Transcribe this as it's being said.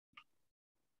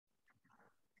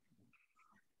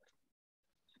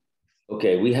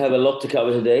Okay, we have a lot to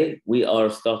cover today. We are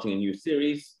starting a new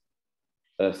series,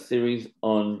 a series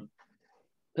on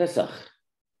Pesach.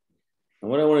 And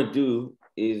what I want to do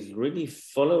is really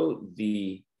follow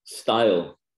the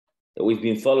style that we've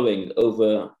been following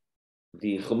over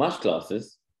the Chumash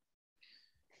classes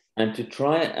and to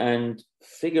try and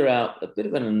figure out a bit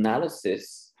of an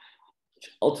analysis,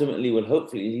 which ultimately will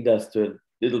hopefully lead us to a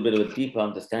little bit of a deeper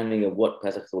understanding of what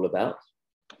Pesach is all about.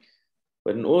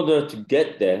 But in order to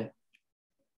get there,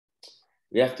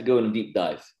 we have to go in a deep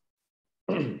dive.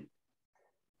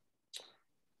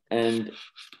 And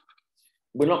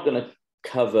we're not going to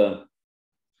cover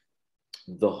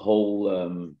the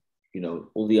whole,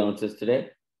 all the answers today.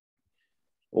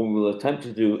 What we will attempt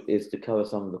to do is to cover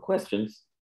some of the questions.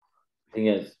 The thing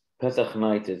is, Pesach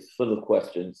night is full of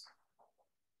questions.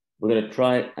 We're going to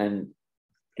try and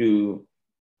do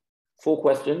 4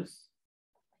 questions.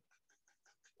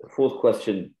 The 4th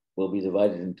question will be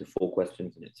divided into 4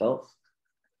 questions in itself.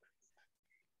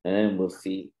 And then we'll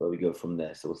see where we go from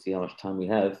there. So we'll see how much time we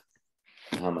have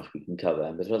and how much we can cover.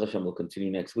 And B'ezras Hashem will continue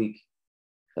next week,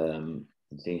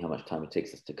 seeing how much time it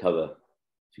takes us to cover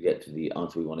to get to the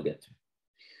answer we want to get to.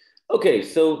 Okay,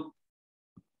 so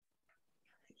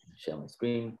share my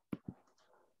screen.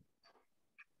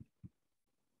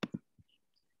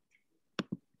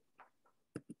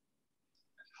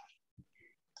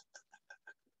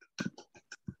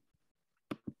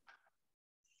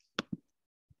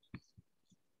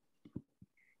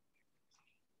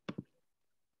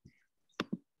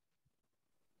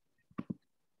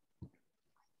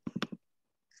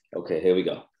 Okay, here we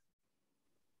go.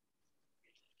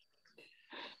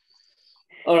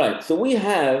 All right, so we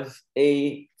have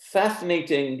a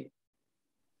fascinating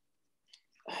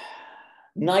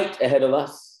night ahead of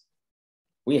us.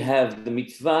 We have the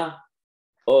mitzvah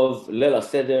of Leil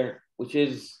HaSeder, which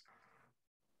is,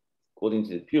 according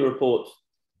to the Pew Report,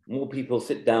 more people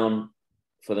sit down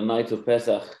for the night of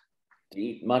Pesach to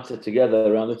eat matzah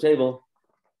together around the table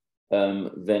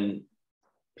than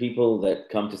people that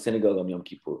come to synagogue on Yom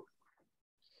Kippur.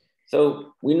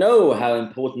 So we know how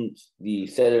important the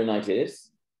Seder night is.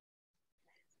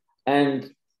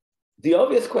 And the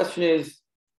obvious question is,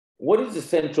 what is the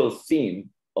central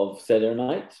theme of Seder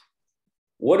night?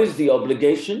 What is the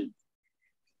obligation?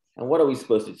 And what are we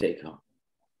supposed to take home?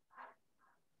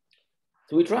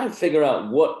 So we try and figure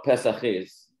out what Pesach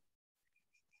is.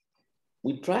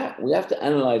 We have to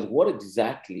analyze what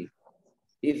exactly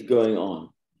is going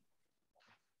on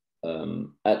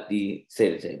at the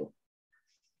Seder table.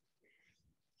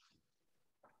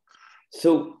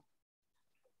 So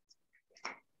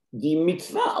the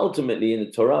mitzvah ultimately in the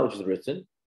Torah, which is written,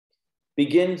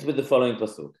 begins with the following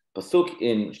pasuk. Pasuk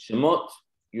in Shemot,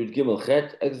 Yud Gimel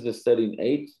Chet, Exodus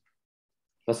 13:8.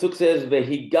 Pasuk says,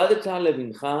 "Vehigadeta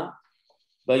levincha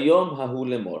bayom hahu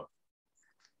lemor."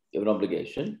 You have an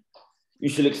obligation. You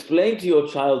shall explain to your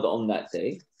child on that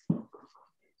day.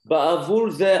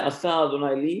 Ba'avur ze asa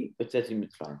Adonai li b'tzeti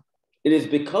Mitzrayim. It is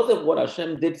because of what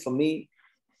Hashem did for me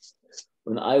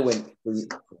when I went to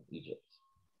Egypt.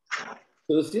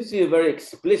 So there seems to be a very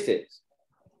explicit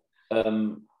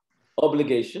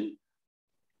obligation,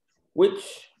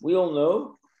 which we all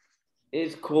know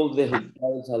is called the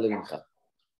Hidayat HaLevincha.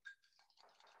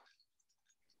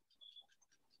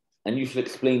 And you should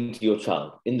explain to your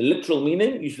child. In the literal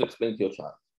meaning, you should explain to your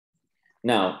child.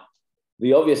 Now,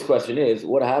 the obvious question is,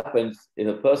 what happens if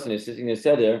a person is sitting in a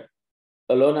seder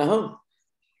alone at home?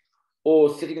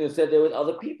 Or sitting in a seder with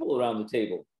other people around the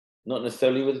table, not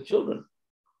necessarily with the children?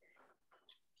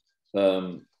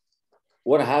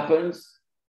 What happens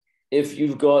if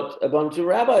you've got a bunch of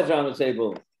rabbis around the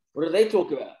table? What do they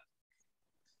talk about?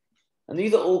 And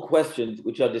these are all questions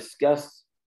which are discussed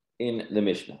in the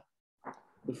Mishnah.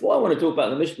 Before I want to talk about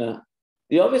the Mishnah,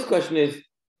 the obvious question is,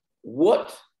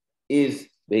 what is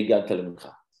Behigad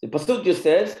Telemuncha? The pasuk just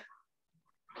says,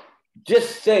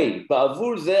 just say,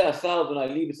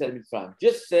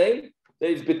 just say that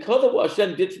it's because of what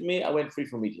Hashem did for me, I went free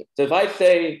from Egypt. So if I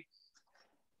say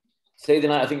the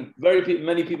night, I think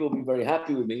many people will be very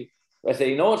happy with me. If I say,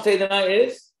 you know what say the night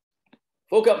is?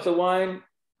 4 cups of wine,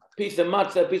 piece of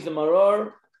matzah, piece of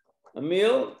maror, a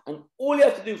meal, and all you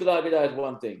have to do for the Haggadah is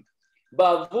one thing.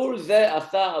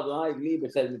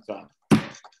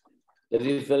 Does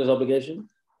he fulfill his obligation?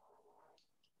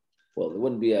 Well, there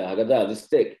wouldn't be a Haggadah, this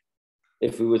stick,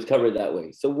 if we would cover it that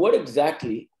way. So what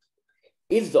exactly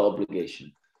is the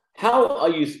obligation? How are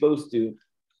you supposed to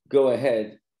go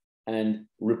ahead and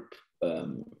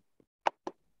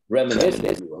reminisce,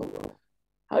 if you will?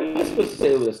 How are you supposed to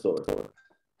say over the story?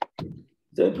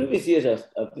 So in previous years,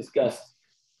 I've discussed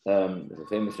the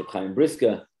famous Reb Chaim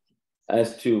Brisker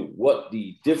as to what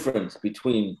the difference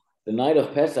between the night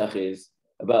of Pesach is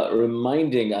about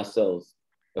reminding ourselves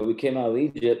that we came out of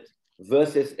Egypt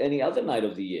versus any other night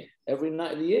of the year, every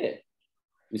night of the year.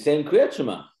 We say in Kriyat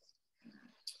Shema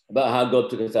about how God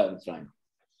took us out of Mitzrayim.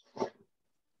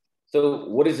 So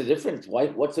what is the difference?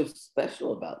 What's so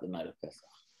special about the night of Pesach?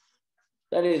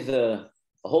 That is a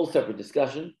whole separate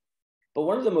discussion. But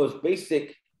one of the most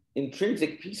basic,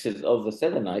 intrinsic pieces of the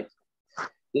Seder night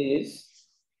is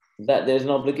that there's an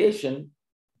obligation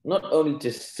not only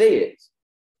to say it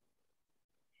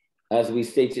as we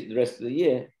state it the rest of the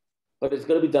year, but it's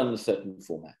got to be done in a certain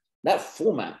format. That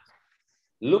format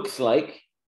looks like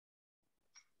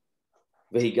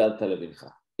Vehigal Talavincha.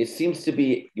 It seems to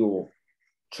be you're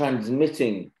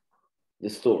transmitting the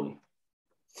story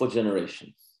for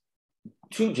generations,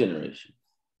 2 generations.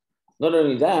 Not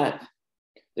only that,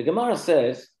 the Gemara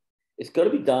says it's got to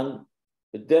be done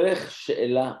b'derech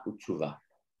she'ela u'tshuva.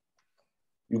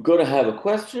 You've got to have a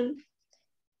question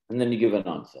and then you give an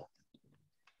answer.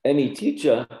 Any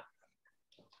teacher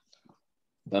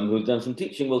who's done some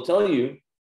teaching will tell you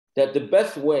that the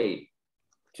best way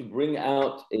to bring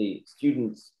out a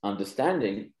student's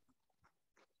understanding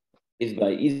is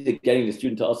by either getting the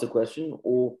student to ask a question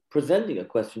or presenting a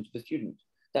question to the student.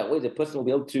 That way the person will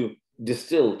be able to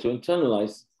distill, to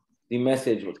internalize the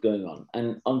message, what's going on.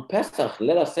 And on Pesach,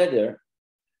 Leila Seder,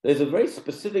 there's a very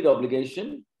specific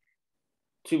obligation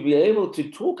to be able to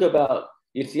talk about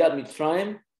Yetziat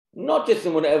Mitzrayim, not just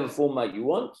in whatever format you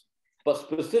want, but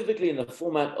specifically in the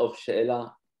format of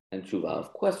She'ela and Tshuva,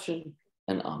 of question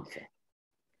and answer.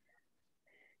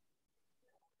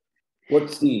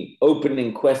 What's the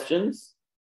opening questions?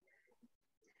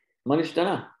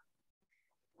 Manishtana.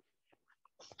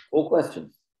 All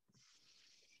questions.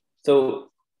 So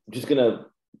I'm just going to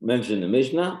mention the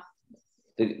Mishnah.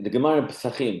 The Gemara in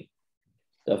Pesachim,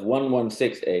 of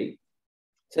 116a,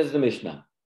 says the Mishnah,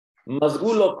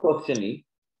 Mazgu lo kos sheni,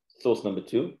 source number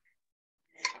 2.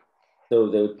 So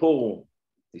they would pour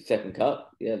the second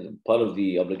cup. Yeah, part of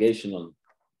the obligation on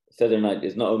Seder night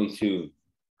is not only to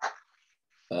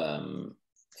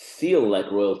feel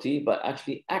like royalty, but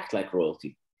actually act like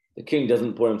royalty. The king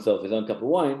doesn't pour himself his own cup of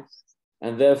wine,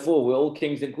 and therefore we're all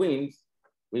kings and queens.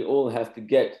 We all have to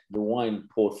get the wine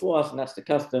poured for us, and that's the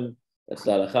custom. That's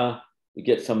the halacha. We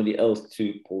get somebody else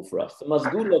to pour for us. So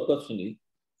Mazgul lo kos sheni,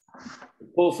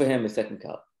 pour for him a second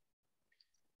cup.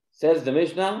 Says the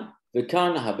Mishnah,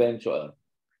 V'kan haben shoel.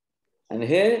 And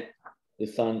here the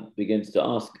son begins to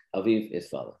ask Aviv, his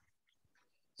father.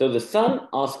 So the son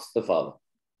asks the father.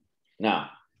 Now,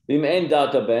 b'me'en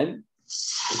data ben,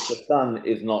 if the son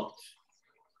is not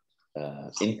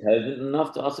intelligent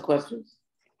enough to ask the questions,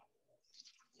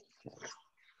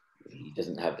 he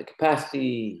doesn't have the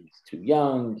capacity, he's too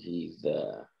young, he's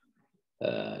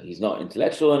not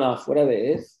intellectual enough, whatever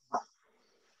it is.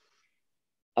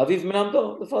 Aviv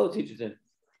menamdo, the father teaches him.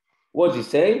 What does he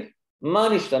say?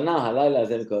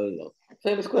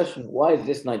 Famous question, why is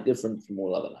this night different from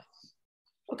all other nights?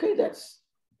 Okay, that's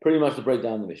pretty much the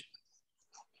breakdown of the Mishnah.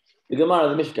 The Gemara of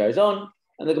the Mishnah carries on,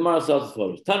 and the Gemara starts as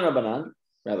follows. Tan Rabbanan,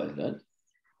 Rabbi learned,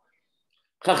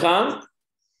 Chacham,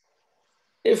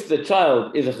 if the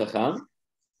child is a Chacham,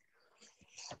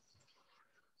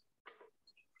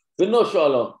 V'no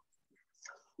sh'alo,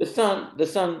 the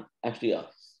son actually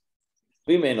asks,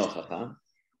 V'me'no Chacham,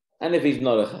 and if he's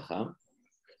not a Chacham,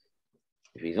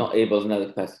 if he's not able, doesn't have the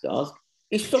capacity to ask,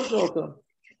 his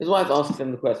wife asks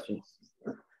him the questions.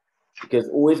 Because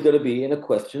always got to be in a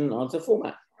question and answer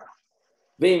format.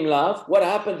 V'im lav, what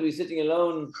happens when he's sitting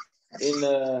alone in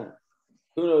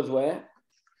who knows where?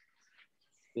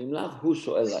 V'im lav, hu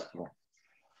sho'el lakmo.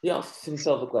 He asks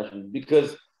himself a question.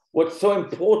 Because what's so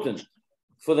important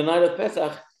for the night of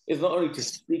Pesach is not only to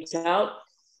speak out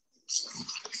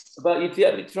about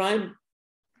Yetziat Mitzrayim,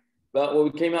 about where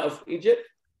we came out of Egypt,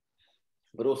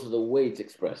 but also the way it's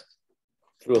expressed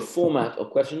through a format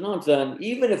of question and answer. And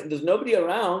even if there's nobody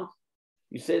around,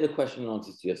 you say the question and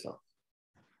answers to yourself.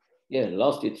 Yeah,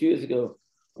 last year, 2 years ago,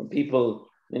 when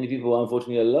many people were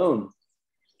unfortunately alone,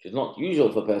 which is not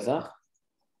usual for Pesach,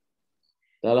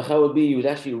 the halacha would be you would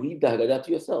actually read the Haggadah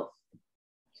to yourself.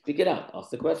 Speak it out. Ask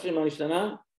the question,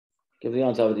 Manishtana, give the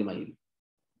answer.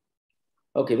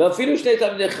 Okay,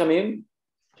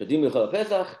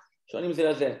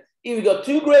 if we got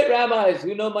 2 great rabbis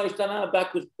who know Manishtana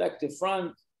back to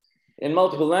front in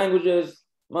multiple languages,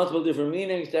 multiple different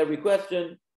meanings to every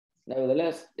question,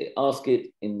 nevertheless, they ask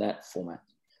it in that format.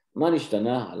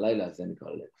 Manishtana halayla zen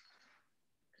kale.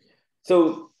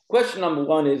 So, question number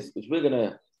 1 is, which we're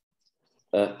going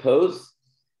to pose,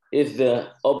 is the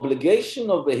obligation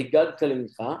of the Higad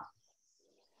Kalimcha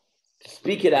to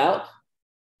speak it out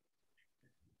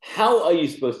How are you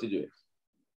supposed to do it?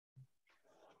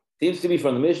 Seems to be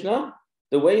from the Mishnah.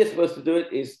 The way you're supposed to do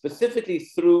it is specifically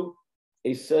through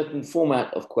a certain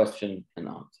format of question and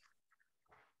answer.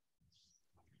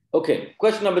 Okay,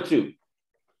 question number 2.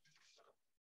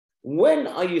 When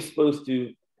are you supposed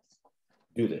to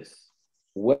do this?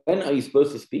 When are you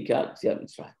supposed to speak out? See,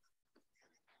 it's right.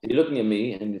 You're looking at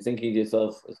me and you're thinking to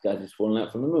yourself, this guy's just fallen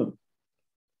out from the moon.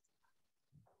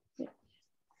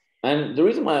 And the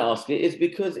reason why I ask it is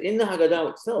because in the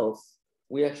Haggadah itself,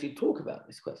 we actually talk about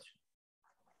this question.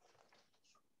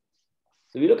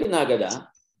 So we look in the Haggadah,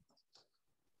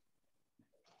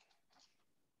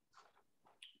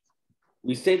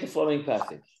 we say the following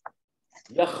passage.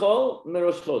 Yachol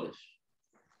merosh chodesh.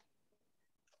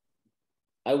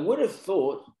 I would have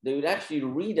thought they would actually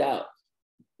read out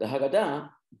the Haggadah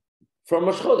from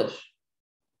Rosh Chodesh.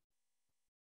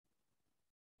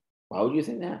 Why would you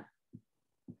think that?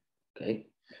 Okay.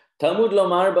 Talmud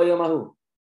lomar bayomahu.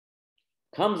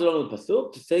 Comes along the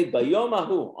pasuk to say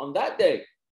bayomahu, on that day.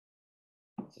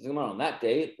 Says the Gemara, on that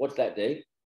day, what's that day?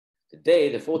 The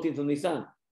day, the 14th of Nisan.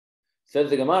 Says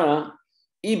the Gemara,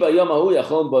 I bayomahu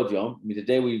yachol bod yom, means the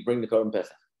day we bring the Korban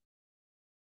Pesach.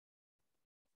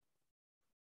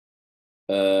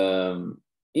 I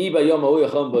bayomahu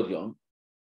yachol bod yom.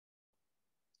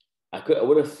 I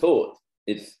would have thought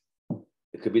it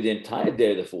could be the entire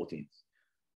day of the 14th.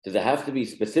 Does it have to be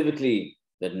specifically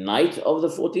the night of the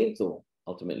 14th, or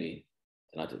ultimately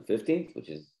the night of the 15th, which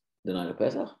is the night of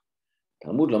Pesach?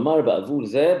 Talmud lomar ba'avur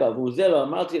zeh lo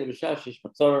amarti lebishah shesh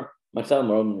matzah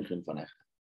marom nichim fanecha.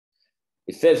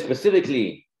 It says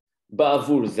specifically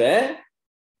ba'avur zeh,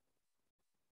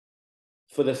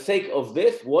 for the sake of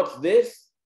this. What's this?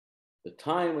 The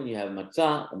time when you have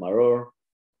matzah or maror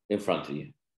in front of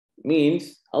you.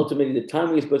 Means ultimately the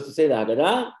time we're supposed to say the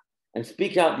Haggadah and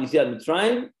speak out the Yetziat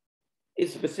Mitzrayim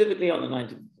is specifically on the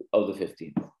night of the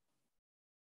 15th.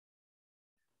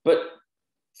 But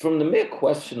from the mere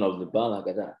question of the Baal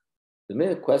Haggadah, the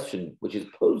mere question which is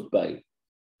posed by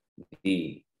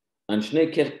the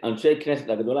Anshe Knesset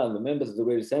HaGadolah, the members of the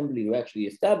Great Assembly who actually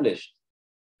established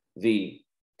the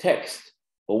text,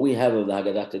 what we have of the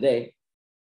Haggadah today,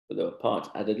 but there were parts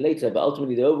added later, but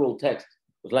ultimately the overall text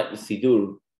was like the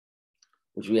Sidur,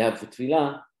 which we have for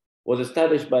Tefillah, was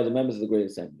established by the members of the Great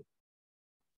Assembly.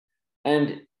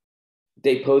 And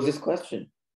they pose this question,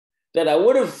 that I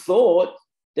would have thought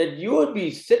that you would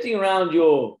be sitting around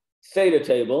your Seder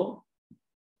table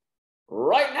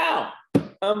right now,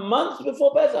 a month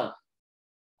before Pesach.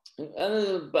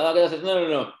 And Haggadah says,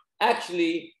 no.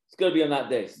 Actually, it's going to be on that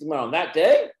day. So on that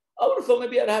day, I would have thought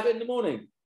maybe I'd have it in the morning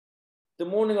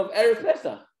of Erev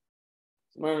Pesach.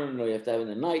 No, you have to have it in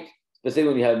the night, especially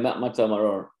when you have Matzah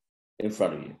Maror in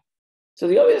front of you. So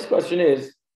the obvious question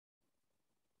is,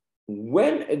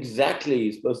 when exactly are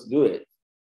you supposed to do it?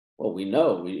 Well, we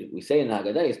know, we say in the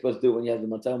Haggadah, you're supposed to do it when you have the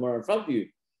Matzah Maror in front of you.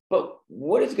 But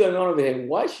what is going on over here?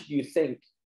 Why should you think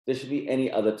there should be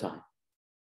any other time?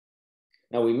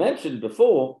 Now, we mentioned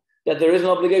before that there is an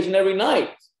obligation every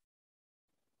night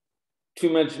to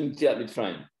mention Yetziat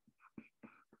Mitzrayim.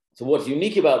 So what's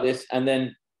unique about this? And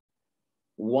then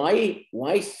why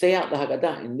say out the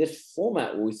Haggadah in this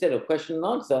format where we said a question and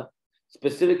answer,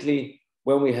 specifically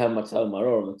when we have Matzah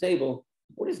Maror on the table?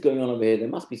 What is going on over here? There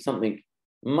must be something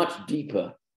much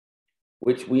deeper,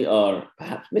 which we are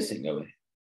perhaps missing over here.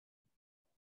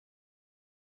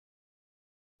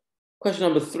 Question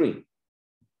number 3.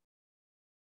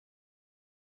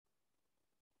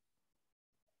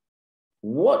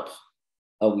 What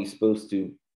are we supposed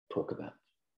to talk about?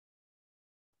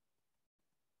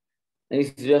 Any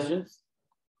suggestions?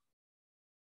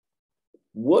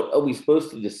 What are we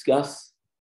supposed to discuss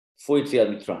for Yetziat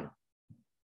Mitzrayim?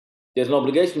 There's an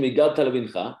obligation Migat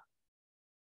Talavincha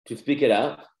to speak it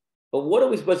out, but what are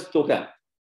we supposed to talk out?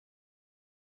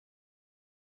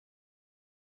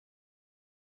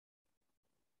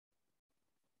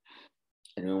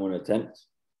 Anyone want to attempt?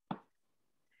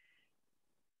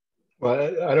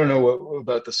 Well, I don't know what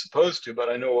about the supposed to, but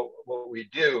I know what we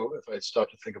do, if I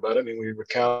start to think about it. I mean, we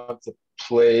recount the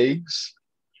plagues,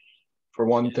 for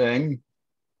one thing.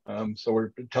 So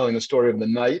we're telling the story of the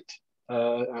night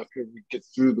after we get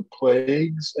through the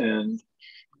plagues. And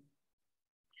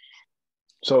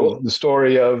so the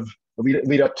story of the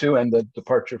lead up to and the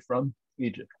departure from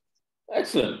Egypt.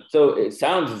 Excellent. So it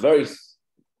sounds very,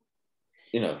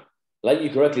 like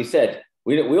you correctly said,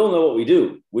 we all know what we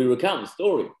do. We recount the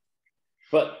story.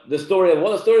 But the story of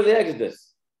the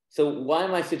Exodus. So why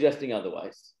am I suggesting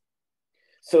otherwise?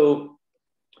 So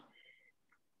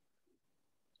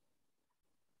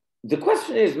the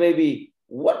question is maybe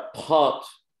what part,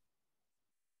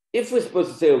 if we're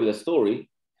supposed to say over the story,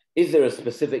 Is there a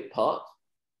specific part?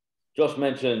 Josh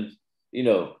mentioned,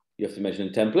 you have to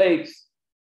mention 10 plagues.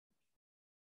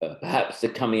 Perhaps the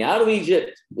coming out of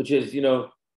Egypt, which is, a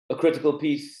critical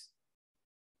piece.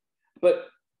 But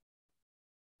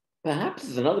perhaps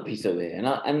there's another piece over here.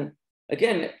 And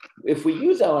again, if we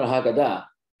use our Haggadah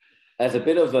as a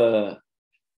bit of a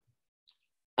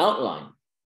outline,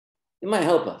 it might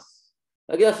help us.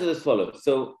 I guess it's as follows.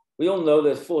 So we all know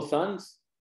there's 4 sons.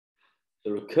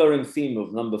 The recurring theme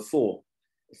of number 4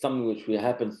 is something which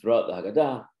happens throughout the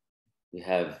Haggadah. We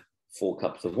have 4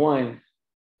 cups of wine.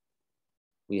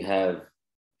 We have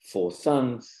 4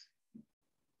 sons.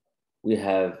 We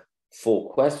have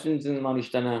 4 questions in the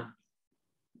Manishtana.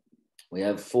 We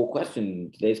have 4 questions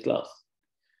in today's class.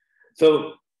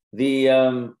 So the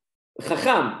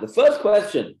Chacham, the first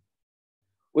question,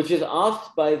 which is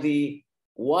asked by the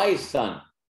wise son.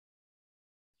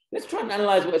 Let's try and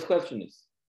analyze what his question is.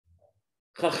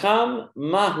 Chacham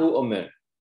mahu omer.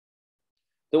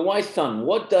 The wise son,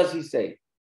 what does he say?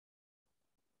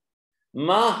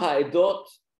 Ma ha'edot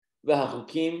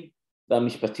v'hachukim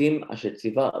v'hamishpatim asher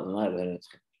tziva Adonai Eloheinu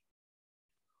etzchem.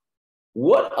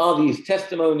 What are these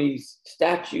testimonies,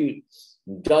 statutes,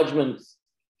 judgments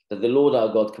that the Lord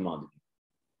our God commanded?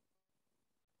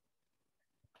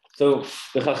 So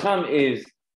the Chacham is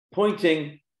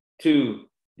pointing to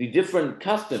the different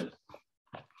customs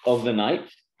of the night.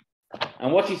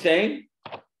 And what's he saying?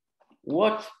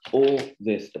 What's all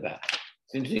this about?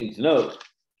 It's interesting to note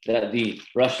that the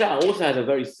Rasha also has a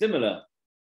very similar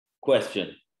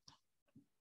question,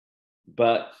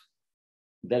 but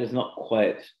that is not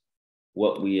quite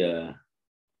what we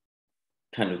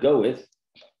kind of go with.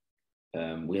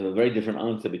 We have a very different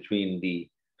answer between the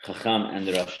Chacham and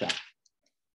the Rasha.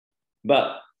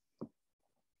 But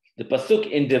the pasuk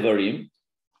in Devarim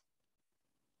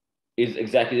is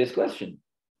exactly this question.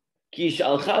 Ki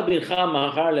shalcha bincha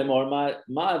machar lemor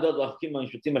ma adot v'achkim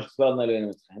ha'mishpatim asher tzivah Adonai Eloheinu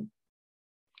etzchem.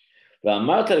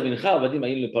 Ve'amart lebincha avadim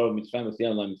hayinu leparo b'mitzrayim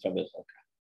v'tzion Adonai mitzrayim b'chalka.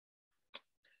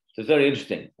 So it's very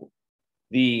interesting.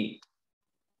 The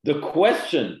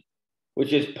question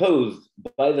which is posed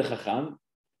by the Chacham,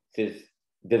 says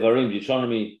Devarim,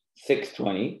 Deuteronomy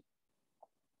 6:20.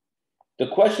 The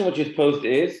question which is posed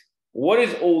is, what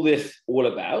is all this all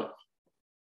about?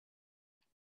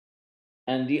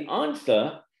 And the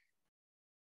answer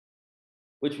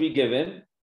which we give him,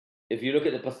 if you look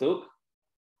at the pasuk,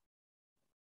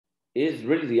 is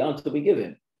really the answer we give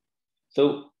him.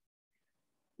 So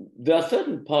there are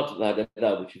certain parts of the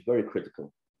Haggadah which is very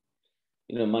critical.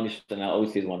 Manishtana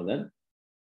obviously is one of them,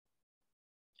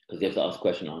 because you have to ask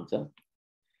question and answer.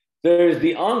 There is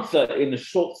the answer in a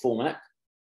short format,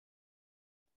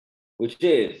 which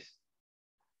is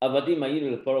Avadim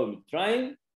hayinu leparo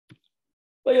b'mitzrayim,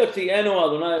 v'yotzienu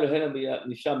Adonai Eloheinu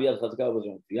misham b'yad chazaka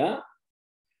v'zon.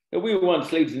 We were once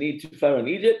slaves to Pharaoh in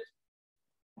Egypt.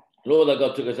 Lord our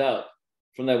God took us out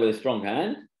from there with a strong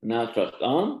hand, an outstretched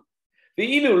arm. If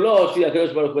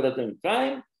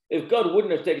God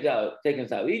wouldn't have taken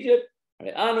us out of Egypt,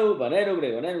 it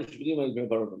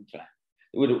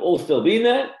would have all still been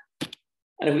there.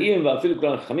 And if we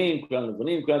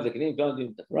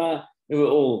were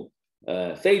all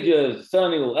sages,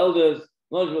 discerning, all elders,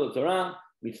 knowledgeable of Torah,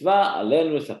 it's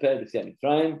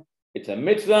a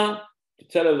mitzvah to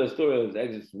tell over the story of the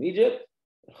exodus from Egypt.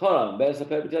 And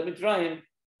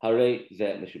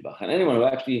anyone who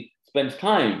actually spends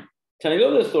time telling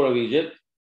over the story of Egypt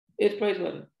is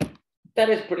praiseworthy. That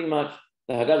is pretty much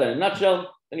the Haggadah in a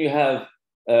nutshell. Then you have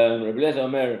Rabbi Eliezer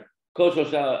Omer, Kol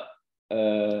Shosha,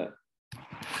 Rabbi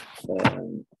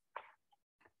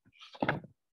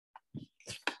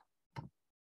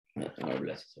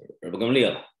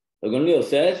Gamliel. Rabbi Gamliel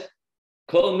says,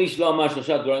 Kol Mish Lo Amar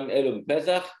Shosha Dvarim Elu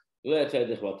B'Pesach, Lo Yatzeh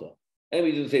Dechvato. And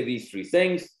we do say these 3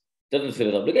 things, doesn't fit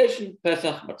his obligation,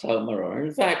 Pesach, Matzah, Maror.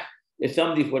 In fact, if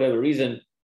somebody, for whatever reason,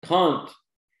 can't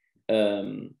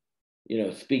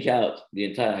speak out the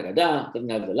entire Haggadah, doesn't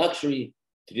have the luxury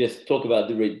to just talk about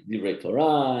the Divrei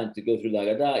Torah and to go through the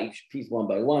Haggadah, each piece one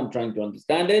by one, trying to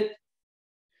understand it.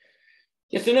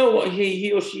 Just to know what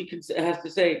he or she has to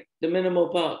say, the minimal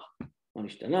part.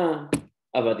 Manishtana,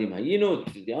 Avadim Hayinu,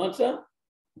 which is the answer,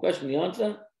 question, the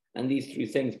answer, and these 3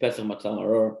 things, Pesach, Matzah,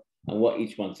 Maror, and what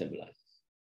each one symbolizes.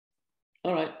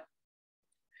 All right.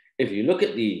 If you look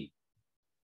at the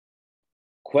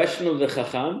question of the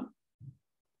Chacham,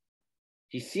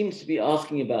 he seems to be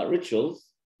asking about rituals.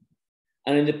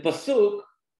 And in the Pasuk,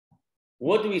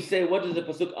 what do we say? What does the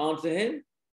Pasuk answer him?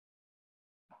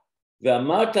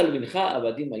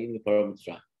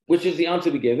 Which is the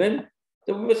answer we gave him,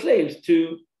 that we were slaves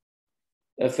to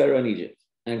Pharaoh in Egypt,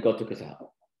 and God took us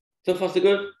out. So far, so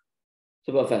good.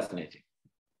 So far, fascinating.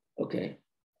 Okay,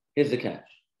 here's the catch.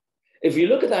 If you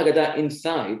look at the Haggadah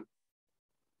inside,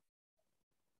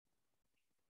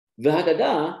 the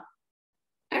Haggadah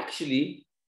actually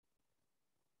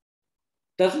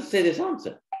doesn't say this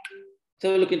answer.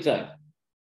 So look inside.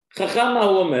 Chacham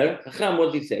Mahu Omer, Chacham,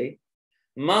 what did he say?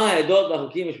 Ma ha'edot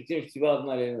v'achukim mishpatim sh'tziva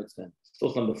Adonai Eloheinu etzchem.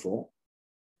 Source number 4.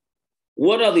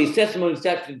 What are these testimonies,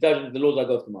 statutes, and judgments the Lord thy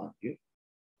God commands you?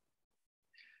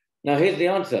 Now here's the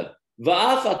answer.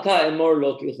 Va'af ata emor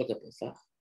lo k'ilchot ha'Pesach.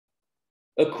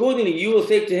 Accordingly, you will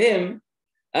say to him,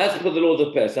 as for the laws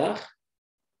of Pesach,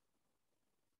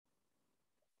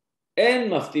 En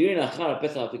maftirin achar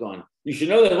Pesach afikoman. You should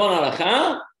know that one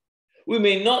halacha, we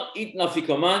may not eat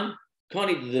nafikoman,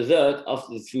 can't eat the dessert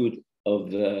after the food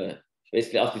of the,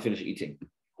 basically after you finish eating.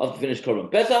 After you finish Korban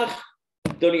Pesach,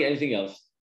 don't eat anything else.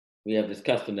 We have this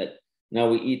custom that now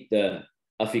we eat the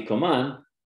afikoman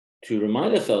to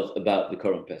remind ourselves about the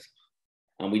Korban Pesach.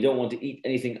 And we don't want to eat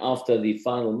anything after the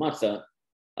final matzah,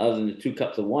 other than the 2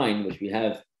 cups of wine, which we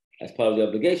have as part of the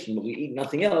obligation, but we eat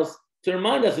nothing else to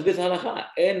remind us of this halacha.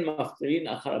 En maftirin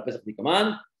achar Pesach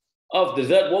afikoman. Of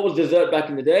dessert, what was dessert back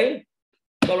in the day?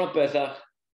 Korban Pesach.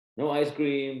 No ice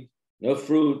cream, no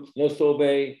fruit, no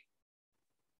sorbet.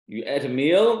 You ate a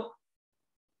meal,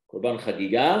 Korban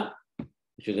Chagiga,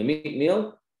 which was a meat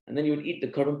meal, and then you would eat the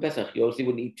Korban Pesach. You obviously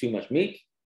wouldn't eat too much meat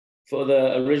for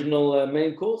the original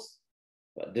main course,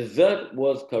 but dessert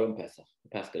was Korban Pesach, the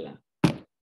Paschal lamb.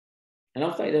 And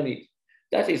after you don't eat.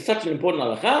 That is such an important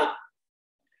halacha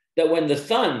that when the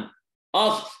son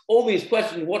asks all these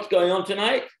questions, what's going on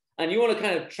tonight, and you want to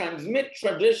kind of transmit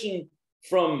tradition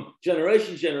from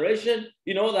generation to generation,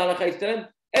 you know what the halacha is telling?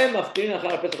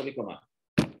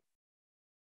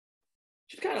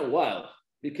 Which is kind of wild,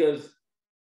 because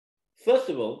first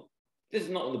of all, this is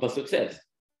not what the pasuk says.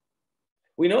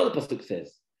 We know what the pasuk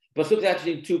says. The pasuk is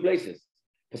actually in 2 places.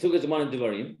 Pasuk is the one in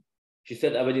Devarim. She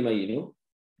said, Avadim Ayinu.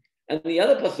 And the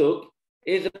other pasuk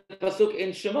is a pasuk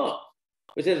in Shemot,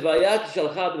 which says, Vayat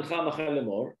shalcha b'ncha machar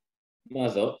lemor.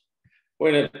 Mazot.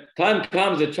 When a time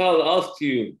comes, a child asks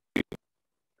you,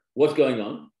 what's going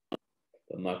on?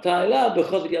 You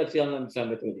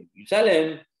tell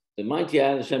him, the mighty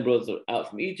hand of Hashem brought us out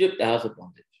from Egypt, the house of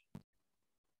bondage.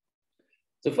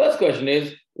 So the first question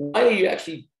is, why are you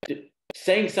actually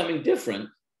saying something different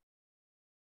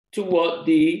to what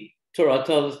the Torah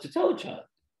tells us to tell a child?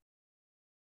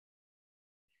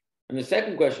 And the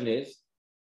second question is,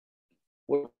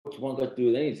 what's one got to do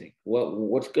with anything?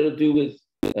 What's got to do with,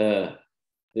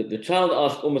 the child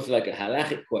asked almost like a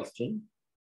halachic question,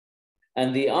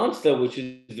 and the answer, which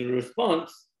is the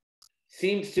response,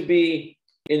 seems to be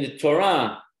in the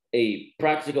Torah a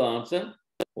practical answer,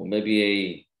 or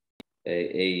maybe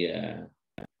a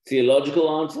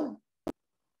theological answer,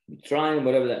 trying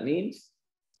whatever that means.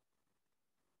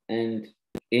 And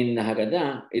in the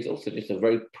Haggadah, it's also just a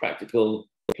very practical,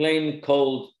 plain,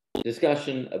 cold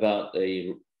discussion about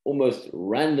a almost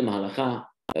random halacha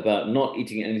about not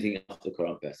eating anything after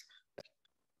Korban Pesach.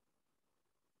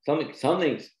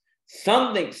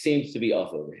 Something seems to be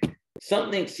off over here.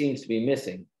 Something seems to be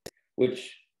missing,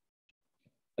 which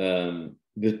the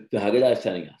Haggadah is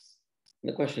telling us.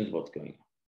 And the question is, what's going on?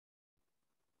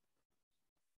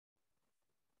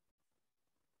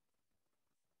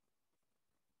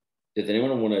 Does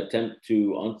anyone want to attempt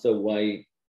to answer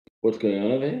what's going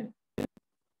on over here?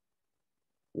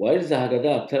 Why does the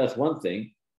Haggadah tell us one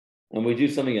thing and we do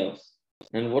something else?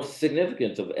 And what's the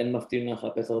significance of En Maftir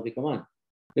Nachal Pesach B'Kaman?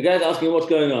 The guy's asking what's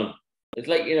going on. It's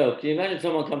like, can you imagine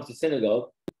someone comes to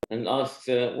synagogue and asks,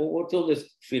 what's all this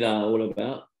tefillah all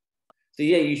about? So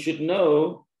yeah, you should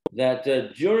know that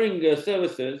during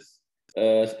services,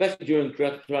 especially during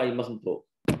Kriyat Torah, you mustn't talk.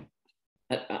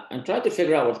 I'm trying to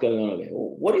figure out what's going on over here.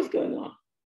 What is going on?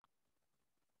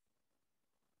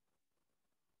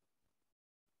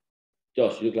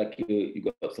 Josh, you look like you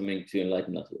got something to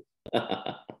enlighten us with.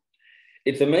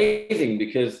 It's amazing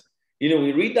because,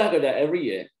 we read the Haggadah every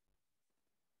year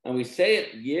and we say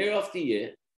it year after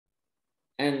year,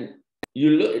 and you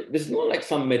look, this is not like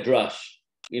some midrash,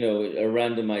 a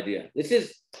random idea. This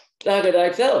is the Haggadah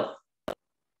itself.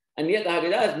 And yet the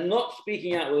Haggadah is not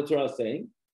speaking out what the Torah is saying,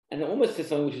 and it almost says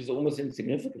something which is almost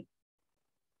insignificant.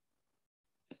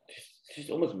 It's just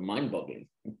almost mind-boggling.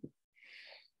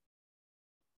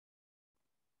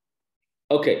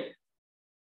 Okay,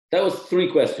 that was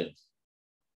 3 questions.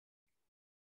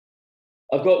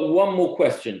 I've got one more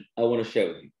question I want to share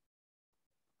with you.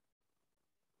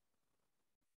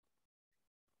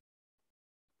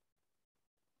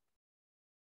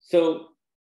 So,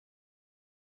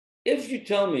 if you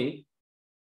tell me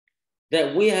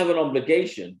that we have an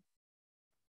obligation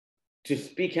to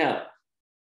speak out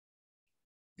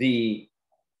the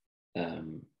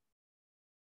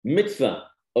mitzvah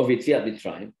of Yetziat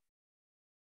Mitzrayim,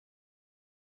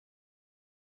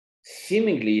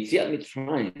 seemingly Yetziat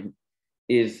Mitzrayim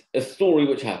is a story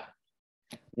which happened.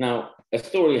 Now, a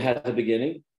story has a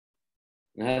beginning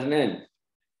and has an end.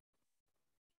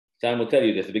 Sam will tell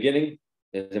you there's a beginning,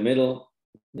 there's a middle,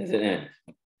 there's an end.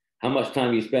 How much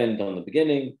time you spend on the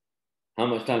beginning, how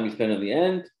much time you spend on the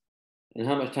end, and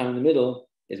how much time in the middle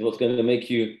is what's going to make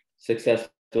you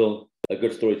successful, a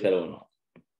good storyteller or not.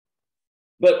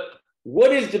 But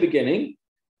what is the beginning,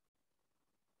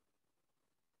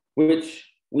 which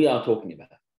we are talking about?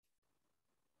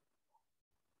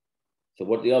 So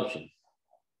what are the options?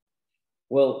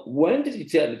 Well, when does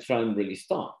Yetziat Mitzrayim really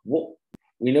start? What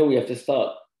we know we have to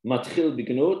start Matchil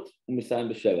Bignut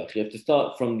U'Misayim B'Shevach. You have to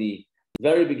start from the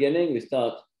very beginning. We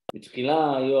start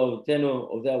Mitchila Yov Tenu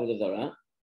Ovdei Avodah Zarah.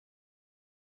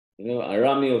 You know,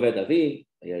 Arami Oved Avi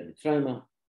Ayad Mitzrayim.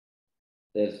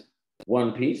 There's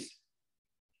one piece.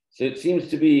 So it seems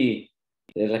to be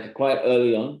there's like a quite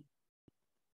early on.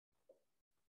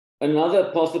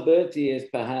 Another possibility is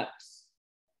perhaps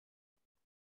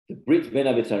the Brit Ben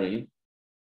Abitarim,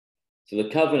 so the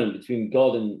covenant between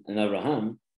God and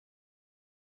Abraham,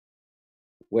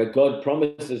 where God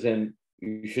promises him,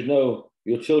 you should know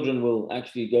your children will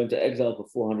actually go into exile for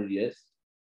 400 years.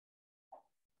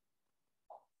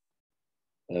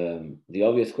 The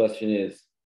obvious question is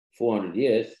 400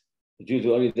 years. The Jews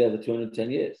were only there for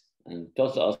 210 years. And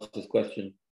Tosa asked this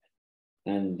question,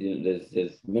 and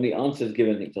there's many answers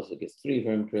given. I think Tosa gets 3, if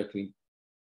I remember correctly.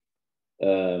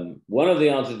 One of the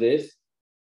answers is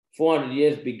 400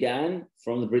 years began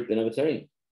from the Brit Ben Abitarim,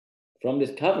 from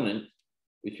this covenant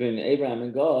between Abraham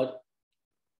and God.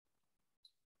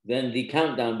 Then the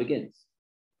countdown begins.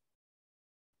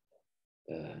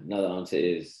 Another answer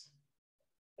is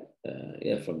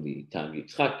from the time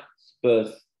Yitzchak's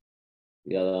birth.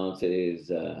 The other answer is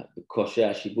the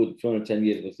Kosheh Shibud, 210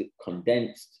 years was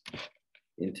condensed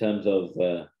in terms of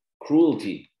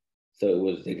cruelty.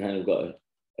 So they kind of got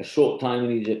a short time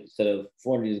in Egypt instead of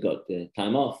 400 years got the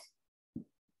time off.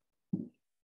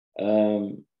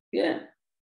 Another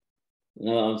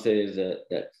answer is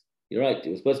that you're right, it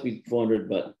was supposed to be 400,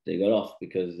 but they got off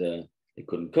because they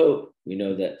couldn't cope. We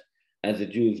know that as the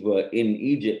Jews were in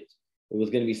Egypt, it was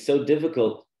going to be so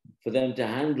difficult for them to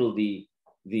handle the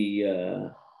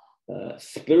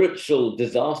spiritual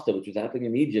disaster which was happening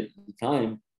in Egypt at the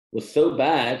time was so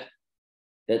bad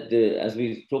that as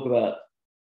we talk about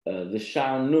the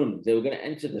Sha'ar Nun, they were going to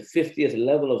enter the 50th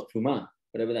level of Tumah,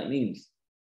 whatever that means.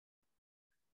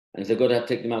 And so God had to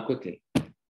take them out quickly.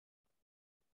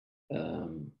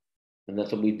 And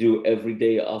that's what we do every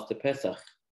day after Pesach.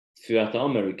 Throughout the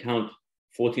Omer, we count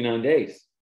 49 days.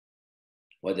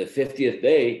 Well, the 50th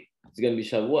day is going to be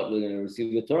Shavuot. We're going to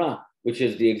receive the Torah, which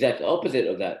is the exact opposite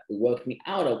of that. We're working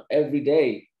out of every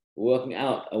day. We're working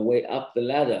out a way up the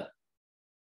ladder.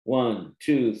 1,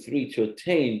 2, 3, to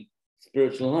attain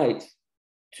spiritual heights,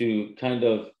 to kind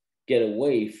of get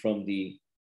away from the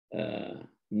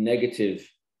negative,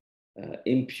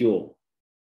 impure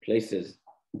places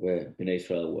where Bnei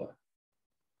Israel were.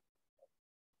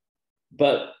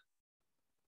 But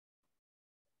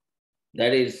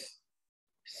that is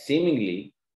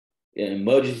seemingly an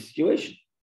emergency situation.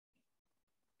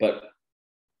 But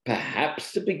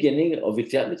perhaps the beginning of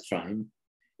Yetziat Mitzrayim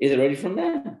is already from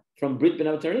there, from Brit Ben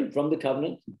Abitarim, from the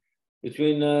covenant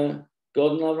between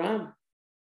God and Abraham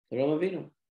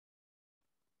Avinu.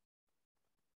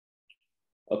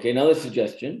 Okay, another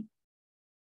suggestion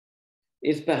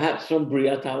is perhaps from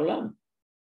Briat HaOlam,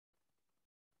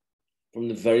 from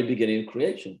the very beginning of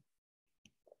creation.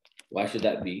 Why should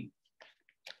that be?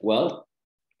 Well,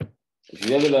 if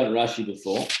you've ever learned Rashi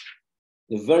before,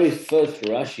 the very first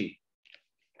Rashi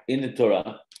in the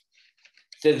Torah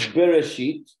says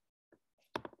Bereshit,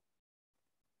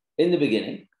 in the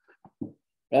beginning.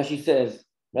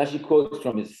 Rashi quotes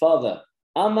from his father,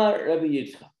 Amar Rabbi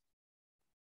Yitzchak.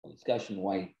 Discussion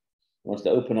why he wants to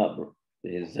open up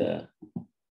his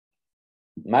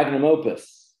magnum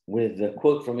opus with a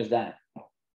quote from his dad.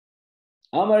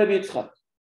 Amar Rabbi Yitzchak,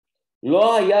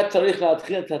 לא היה צריך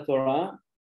להתחיל את התורה,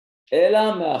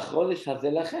 אלא מהחודש הזה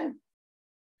לכם,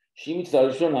 שהיא מצווה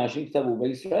ראשונה שנכתבו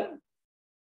בישראל.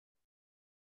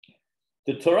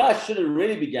 The Torah should have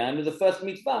really began with the first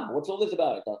mitzvah. What's all this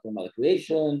about? Talking about the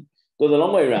creation, goes a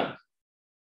long way around.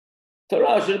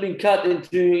 Torah should have been cut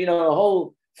into, a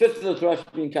whole fifth of the Torah should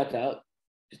have been cut out.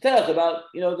 Just tell us about,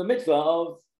 the mitzvah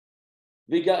of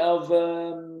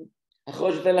Achoshet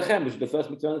Elechem, which is the first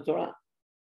mitzvah in the Torah.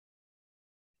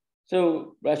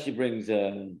 So Rashi brings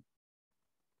a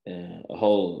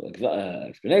whole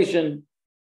explanation.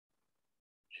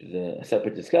 is a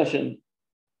separate discussion.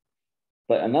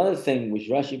 But another thing which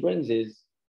Rashi brings is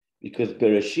because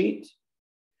Bereshit,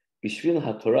 Bishvil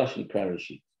HaTorah Shnikra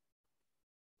Reshit,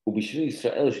 Ubishvil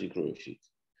Yisrael Shnikra Reshit.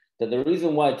 That the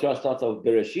reason why Torah starts off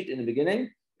Bereshit in the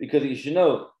beginning, because you should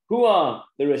know who are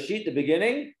the Reshit, the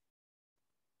beginning.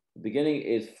 The beginning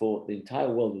is for the entire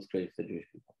world was created for the Jewish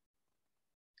people.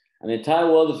 And the entire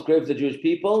world was created for the Jewish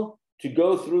people to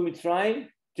go through Mitzrayim,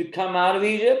 to come out of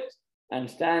Egypt and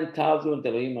stand Tavzu and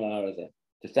Tevahim al-Harazeh,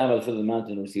 to stand by the foot of the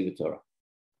mountain and receive the Torah.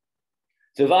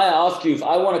 So if I ask you, if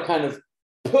I want to kind of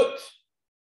put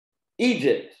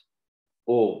Egypt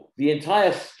or the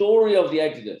entire story of the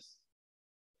Exodus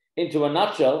into a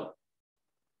nutshell,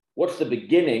 what's the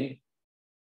beginning?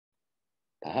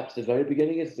 Perhaps the very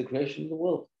beginning is the creation of the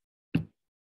world.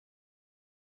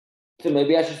 So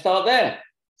maybe I should start there.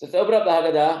 So let's open up the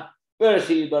Haggadah.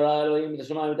 Bereshit bara Elohim et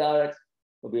hashamayim v'haaretz.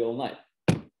 We'll be all night.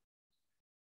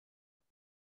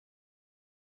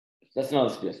 That's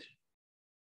another suggestion.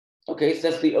 Okay, so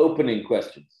that's the opening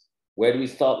questions. Where do we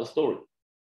start the story?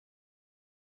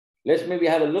 Let's maybe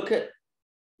have a look at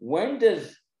when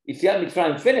does Yetziat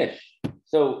Mitzrayim finish?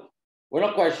 So we're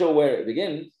not quite sure where it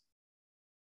begins,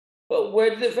 but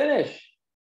where does it finish?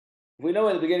 If we know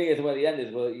where the beginning is and where the end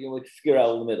is, well, we'll figure out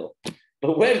all the middle.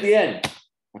 But where's the end?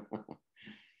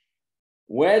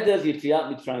 Where does Yetziat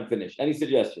Mitzrayim finish? Any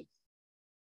suggestions?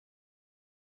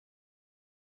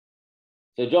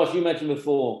 So Josh, you mentioned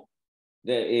before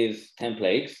there is 10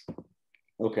 plagues.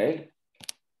 Okay.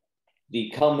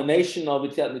 The culmination of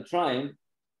Yetziat Mitzrayim,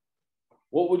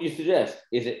 what would you suggest?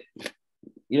 Is it,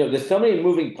 there's so many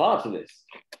moving parts of this.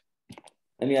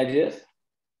 Any ideas?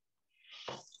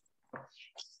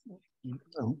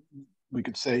 We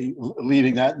could say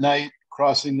leaving that night,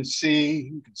 crossing the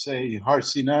sea. We could say Har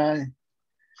Sinai.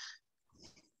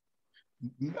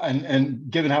 And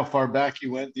given how far back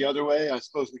you went the other way, I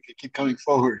suppose we could keep coming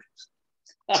forward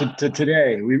to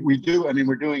today. We do. I mean,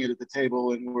 we're doing it at the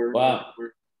table, and we're wow.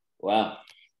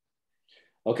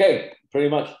 Okay, pretty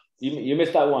much. You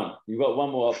missed that one. You've got one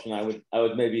more option. I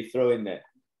would maybe throw in there.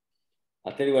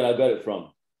 I'll tell you where I got it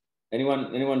from.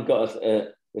 Anyone got us?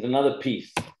 There's another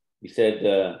piece. You said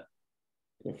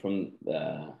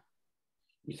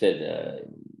You said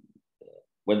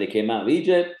when they came out of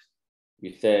Egypt.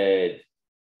 You said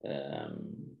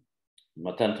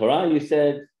Matan Torah. You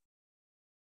said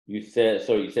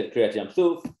Kriyat Yam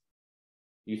Suf.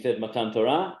 You said Matan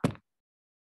Torah.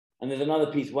 And there's another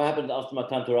piece. What happened after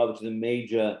Matan Torah, which is a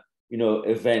major,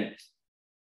 event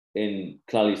in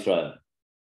Klal Yisrael?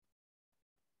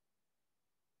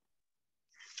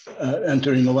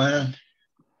 Entering the land.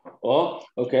 Oh,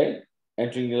 okay.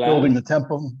 Entering the land. Building the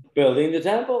temple. Building the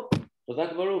temple.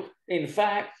 In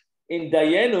fact, in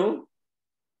Dayenu,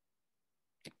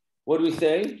 what do we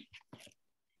say?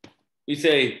 We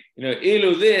say,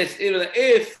 ilu this, ilu that.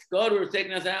 If God were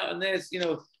taking us out on this,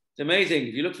 it's amazing.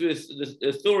 If you look through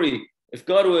the story, if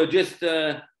God were just,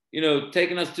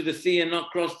 taken us to the sea and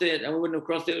not crossed it, and we wouldn't have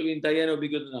crossed it, in Dayenu would be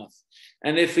good enough.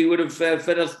 And if He would have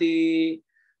fed us the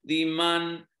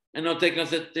man and not taken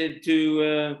us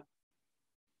to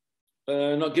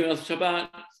not giving us Shabbat,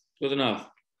 it was enough.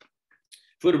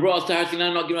 If He would have brought us to Har Sinai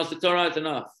and not given us the Torah, it's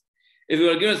enough. If He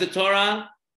would have given us the Torah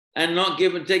and not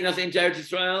taken us into Eretz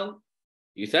Israel,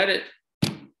 you said it.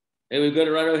 Hey, we've got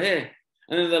it right over here.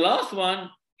 And then the last one,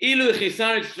 Ilu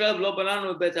Chisar Israel lo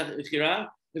balanu bet Hashira.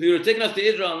 If you were taking us to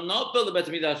Israel and not build the Bet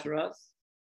Midrash for us,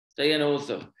 Dayan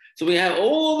also. So we have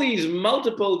all these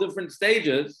multiple different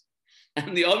stages,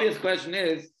 and the obvious question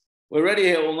is, we're already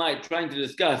here all night trying to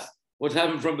discuss what's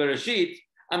happened from Bereshit.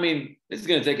 I mean, this is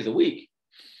going to take us a week.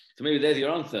 So maybe there's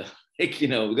your answer.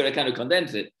 We've got to kind of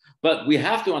condense it. But we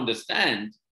have to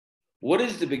understand what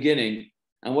is the beginning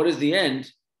and what is the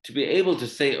end to be able to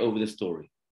say over the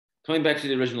story. Coming back to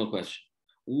the original question.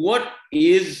 What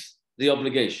is the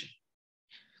obligation?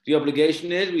 The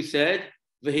obligation is, we said,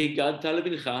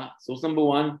 source number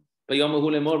one, you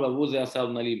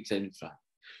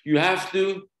have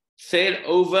to say it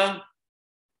over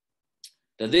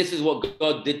that this is what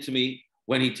God did to me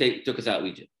when He took us out of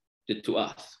Egypt, did to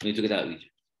us when He took us out of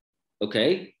Egypt.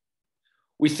 Okay?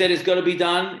 We said it's got to be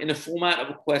done in a format of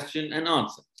a question and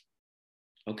answer.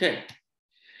 Okay.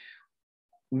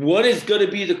 What is going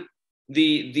to be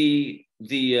the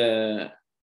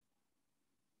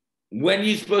when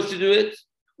you're supposed to do it?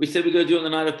 We said we're going to do it on the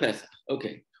night of Pesach.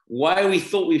 Okay. Why we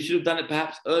thought we should have done it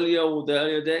perhaps earlier or the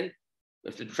earlier day? We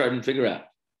have to try and figure out.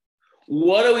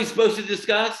 What are we supposed to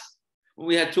discuss? Well,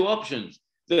 we had two options.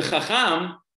 The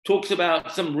Chacham talks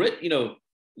about some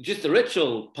just the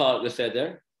ritual part of the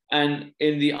Seder. And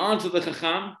in the answer of the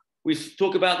Chacham, we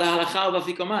talk about the Halakha of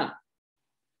Afikoman.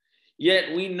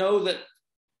 Yet we know that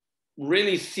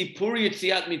really Sipur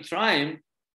Yetziat Mitzrayim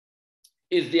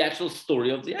is the actual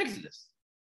story of the Exodus.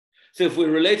 So if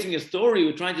we're relating a story,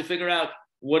 we're trying to figure out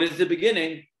what is the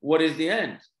beginning, what is the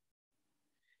end.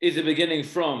 Is the beginning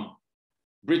from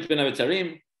Brit Ben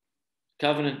Abetzarim,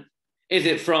 covenant? Is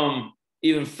it from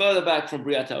even further back from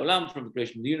Briat HaOlam, from the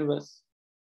creation of the universe?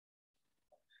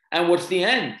 And what's the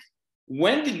end?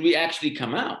 When did we actually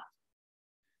come out?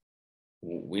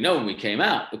 We know when we came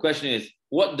out. The question is,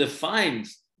 what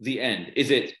defines the end? Is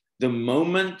it the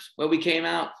moment where we came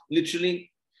out,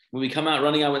 literally, when we come out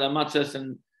running out with our matzahs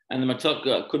and the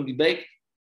matzah couldn't be baked?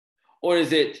 Or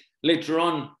is it later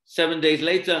on, 7 days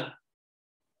later,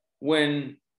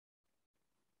 when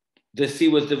the sea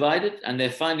was divided and they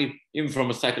finally, even from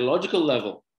a psychological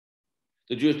level,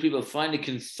 the Jewish people finally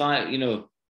can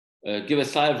give a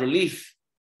sigh of relief.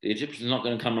 The Egyptians are not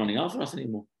going to come running after us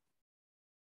anymore.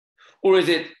 Or is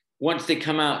it once they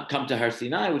come to Har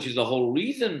Sinai, which is the whole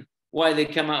reason why they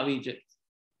come out of Egypt?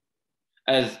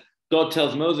 As God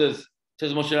tells Moses,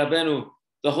 tells Moshe Rabbeinu,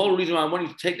 the whole reason why I want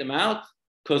you to take them out,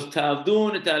 because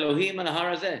ta'avdun et Elohim and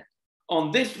har hazeh.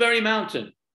 On this very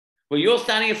mountain, where you're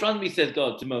standing in front of me, says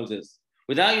God to Moses,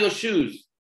 without your shoes,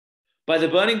 by the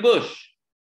burning bush,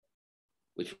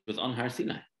 which was on Har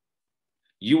Sinai,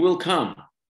 you will come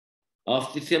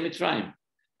after Yetziat Mitzrayim,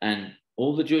 and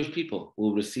all the Jewish people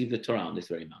will receive the Torah on this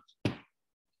very mountain.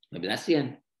 Maybe that's the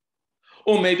end.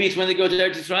 Or maybe it's when they go to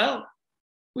Eretz Israel,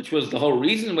 which was the whole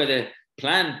reason where the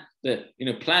plan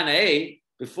A,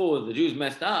 before the Jews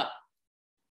messed up,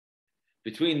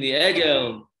 between the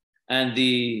Egel and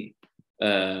the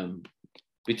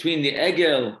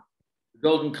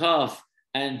golden calf,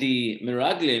 and the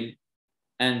Miraglim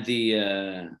and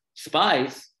the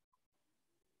spies,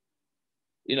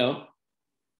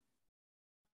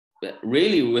 but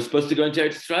really we were supposed to go into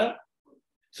Eretz Israel.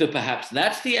 So perhaps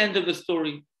that's the end of the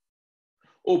story.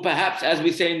 Or perhaps, as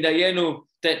we say in Dayenu,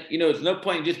 that, it's no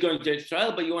point in just going to Eretz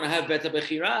Israel, but you want to have Bet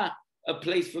HaBechira, a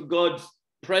place for God's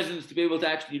presence to be able to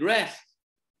actually rest.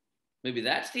 Maybe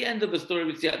that's the end of the story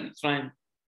of Yetziat Mitzrayim.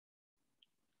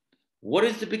 What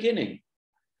is the beginning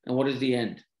and what is the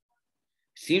end? It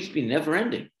seems to be never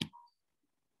ending.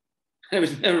 If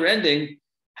it's never ending,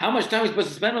 how much time are we supposed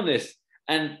to spend on this?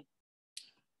 And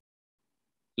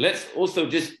let's also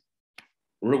just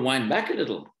rewind back a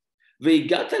little.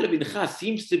 Ve'igata levincha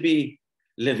seems to be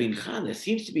levincha. There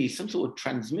seems to be some sort of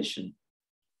transmission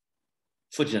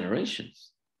for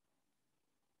generations.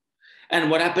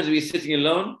 And what happens if you're sitting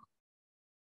alone,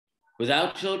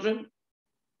 without children,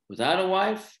 without a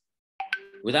wife,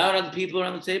 without other people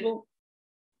around the table?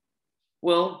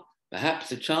 Well,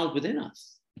 perhaps a child within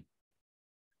us.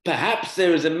 Perhaps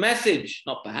there is a message,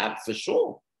 not perhaps, for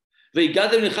sure. The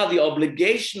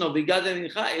obligation of V'igata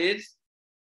levincha is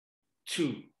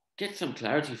to get some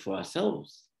clarity for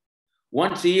ourselves.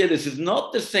 Once a year, this is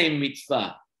not the same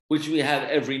mitzvah which we have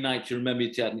every night to remember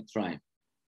Yetziat Mitzrayim.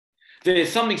 There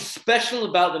is something special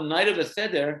about the night of the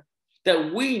Seder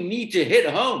that we need to hit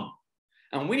home.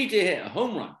 And we need to hit a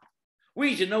home run.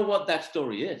 We need to know what that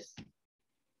story is.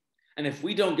 And if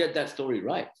we don't get that story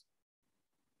right,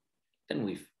 then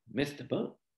we've missed the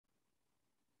boat.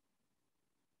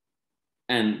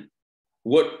 And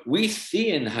what we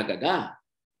see in Haggadah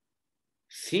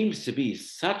seems to be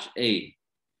such a,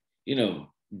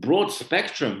 broad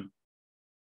spectrum.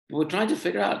 We're trying to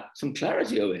figure out some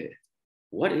clarity over here.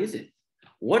 What is it?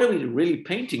 What are we really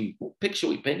painting? What picture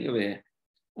are we painting over here?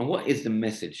 And what is the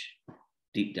message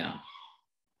deep down?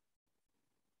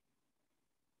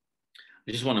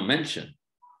 I just want to mention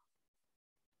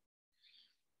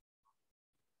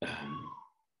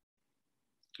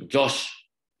Josh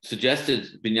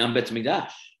suggested Binyan Bet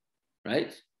Mikdash,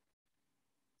 right?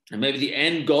 And maybe the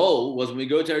end goal was when we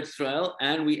go to Eretz Israel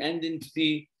and we end into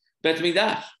the Bet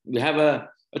Mikdash. We have a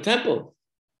temple,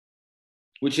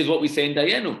 which is what we say in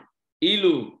Dayenu.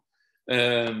 Ilu,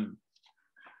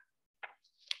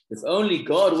 if only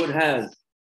God would have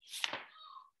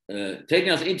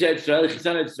taken us into Israel, it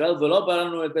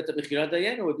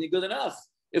would be good enough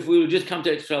if we would just come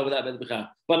to Israel without Bet Mikdash.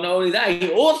 But not only that,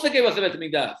 He also gave us a Bet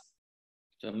Mikdash.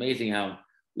 It's amazing how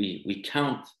we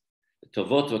count the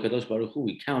Tovot of HaKadosh Baruch Hu.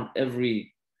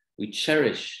 We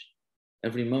cherish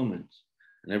every moment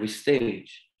and every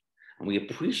stage, and we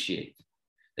appreciate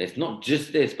that it's not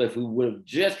just this, but if we would have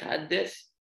just had this,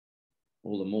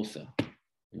 all the more so.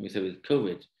 And we say with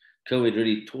COVID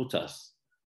really taught us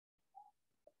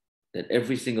that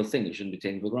every single thing shouldn't be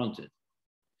taken for granted.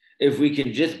 If we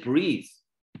can just breathe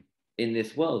in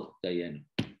this world, Dayenu,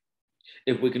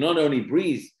 if we can not only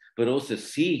breathe, but also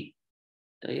see,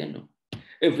 Dayenu,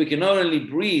 if we can not only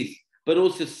breathe, but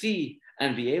also see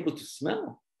and be able to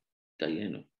smell,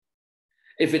 dayenu.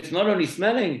 If it's not only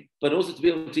smelling, but also to be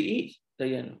able to eat,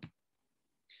 dayenu.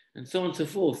 And so on and so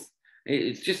forth.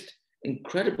 It's just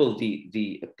incredible,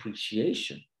 the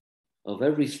appreciation of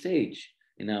every stage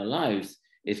in our lives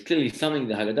is clearly something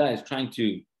the Haggadah is trying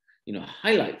to,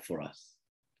 highlight for us.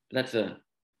 But that's a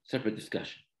separate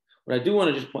discussion. What I do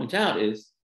want to just point out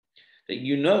is that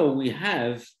we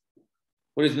have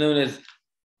what is known as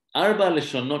Arba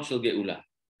Leshonot Shel Geula.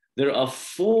 There are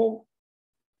 4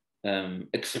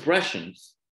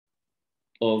 expressions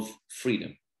of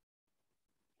freedom.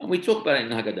 And we talk about it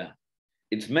in Haggadah.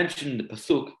 It's mentioned in the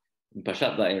Pasuk, in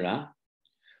Pashat Va'era,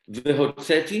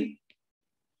 Vehotzeti,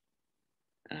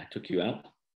 and I took you out.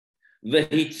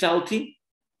 Vehitzalti,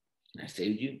 and I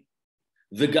saved you.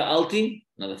 Vega'alti,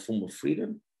 another form of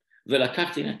freedom.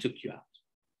 Velakachti, and I took you out.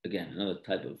 Again, another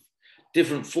type of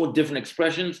 4 different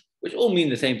expressions, which all mean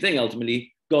the same thing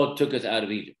ultimately. God took us out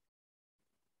of Egypt.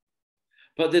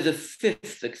 But there's a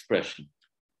 5th expression.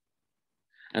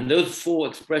 And those 4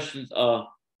 expressions are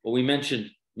what we mentioned,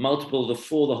 multiples of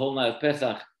 4, the whole night of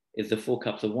Pesach is the 4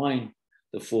 cups of wine,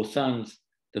 the 4 sons,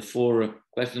 the 4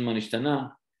 questions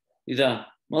manishtana. These are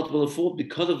multiple of 4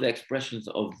 because of the expressions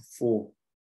of 4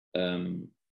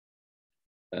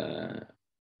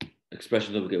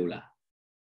 expressions of Geulah.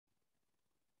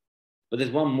 But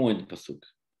there's one more in the Pasuk,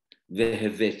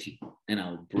 Veheveti, and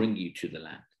I'll bring you to the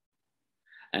land.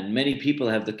 And many people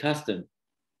have the custom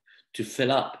to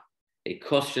fill up a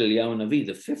Kos Shel Eliyahu Navi,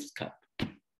 the 5th cup,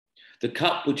 the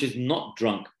cup which is not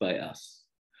drunk by us,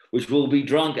 which will be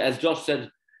drunk, as Josh said,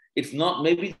 it's not,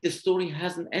 maybe the story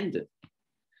hasn't ended.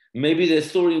 Maybe the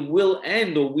story will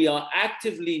end, or we are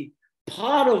actively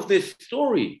part of this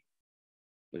story,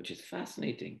 which is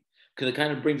fascinating, because it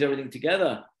kind of brings everything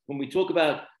together. When we talk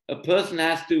about a person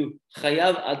has to,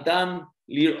 Chayav Adam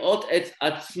lirot et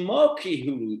atzmo ki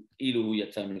hu ilu hu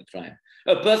yatsa min Mitzrayim.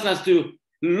 A person has to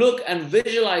look and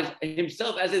visualize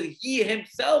himself as if he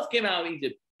himself came out of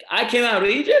Egypt. I came out of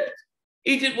Egypt.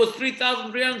 Egypt was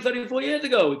 3,334 years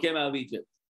ago. We came out of Egypt.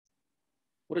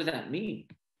 What does that mean?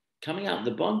 Coming out of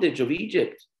the bondage of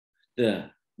Egypt,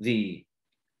 the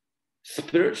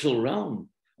spiritual realm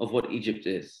of what Egypt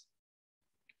is.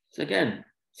 So again,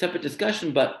 separate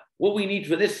discussion, but what we need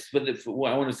for this, for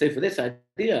what I want to say for this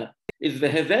idea is the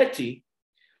Heveti.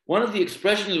 One of the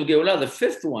expressions of Geulah, the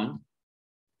 5th one,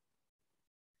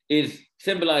 is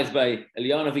symbolized by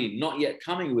Eliyahu Navi, not yet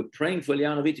coming. We're praying for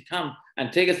Eliyahu Navi to come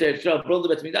and take us there. Build the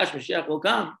Bet Mikdash, Mashiach will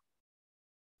come.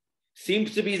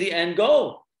 Seems to be the end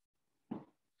goal.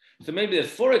 So maybe there's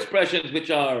 4 expressions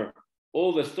which are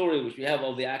all the story which we have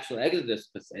of the actual Exodus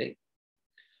per se,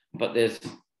 but there's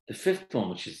the 5th one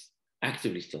which is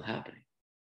actively still happening.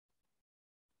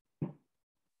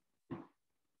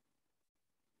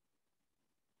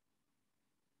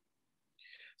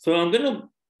 So I'm going to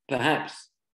perhaps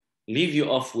leave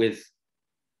you off with,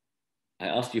 I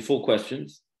asked you 4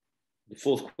 questions. The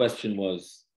 4th question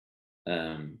was,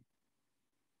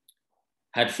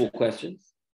 had 4 questions.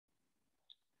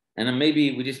 And then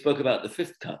maybe we just spoke about the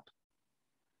 5th cup.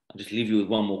 I'll just leave you with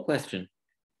one more question.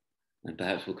 And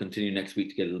perhaps we'll continue next week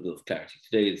to get a little bit of clarity.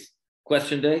 Today is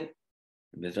question day.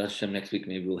 And Bezrat Hashem next week,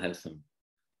 maybe we'll have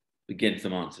begin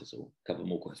some answers or a couple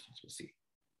more questions. We'll see.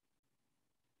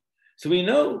 So we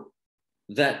know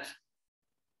that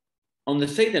on the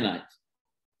Seder night,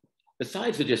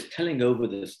 besides for just telling over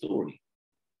the story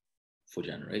for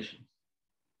generations,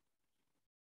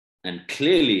 and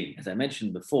clearly, as I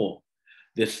mentioned before,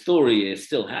 the story is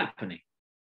still happening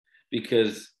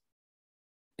because,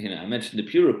 I mentioned the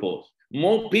Pew Report.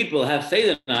 More people have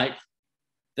Seder night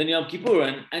than Yom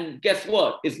Kippur, and guess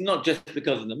what? It's not just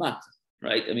because of the matzah,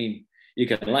 right? I mean, you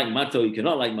can like matzah, or you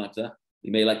cannot like matzah.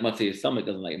 You may like matzah, your stomach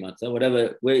doesn't like matzah,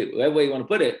 whatever way you want to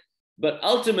put it. But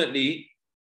ultimately,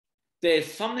 there's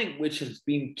something which has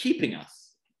been keeping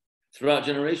us throughout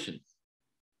generations,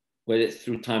 whether it's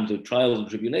through times of trials and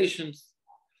tribulations,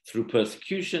 through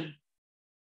persecution.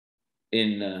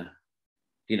 In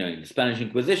the Spanish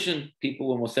Inquisition, people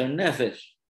were Moser Nefesh,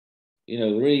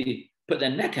 really put their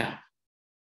neck out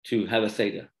to have a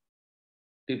Seder.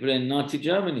 People in Nazi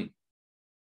Germany,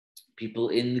 people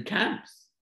in the camps.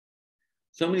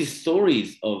 So many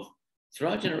stories of,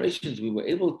 throughout generations, we were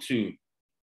able to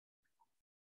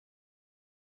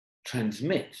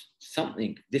transmit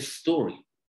something, this story.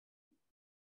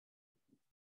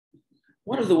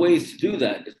 One of the ways to do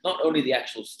that is not only the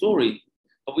actual story,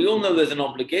 but we all know there's an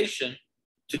obligation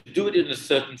to do it in a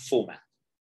certain format.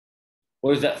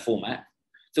 What is that format?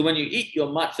 So when you eat your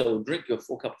matzah or drink your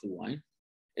 4 cups of wine,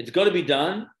 it's got to be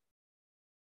done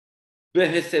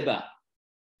beheseba.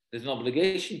 There's an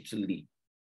obligation to lead.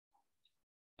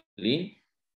 lean.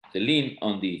 The lean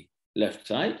on the left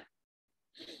side.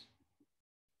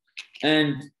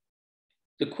 And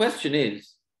the question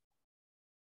is,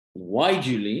 why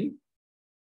do you lean?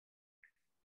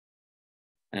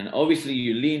 And obviously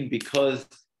you lean because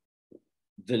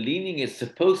the leaning is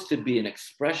supposed to be an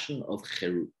expression of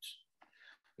cherut.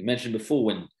 We mentioned before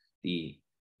when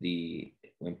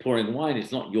when pouring wine,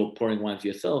 it's not you're pouring wine for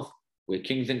yourself. We're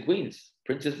kings and queens,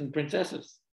 princes and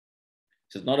princesses.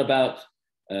 So it's not about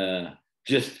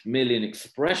just merely an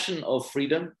expression of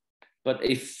freedom, but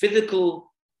a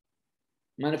physical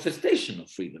manifestation of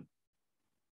freedom.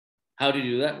 How do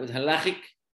you do that? With halachic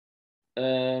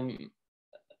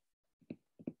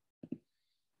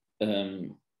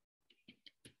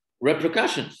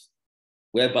repercussions,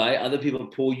 whereby other people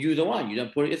pour you the wine, you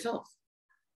don't pour it yourself.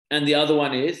 And the other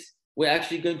one is, we're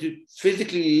actually going to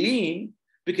physically lean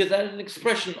because that is an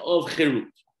expression of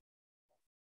cherut,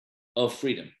 of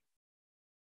freedom.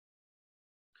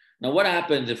 Now, what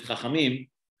happens if Chachamim,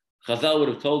 Chazal would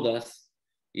have told us,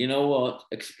 you know what,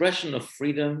 expression of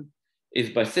freedom is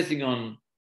by sitting on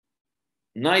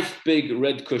nice big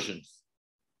red cushions.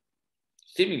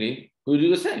 Seemingly, who do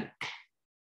the same.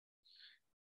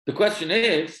 The question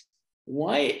is,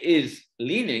 why is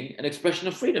leaning an expression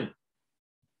of freedom?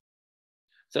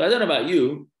 So I don't know about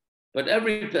you, but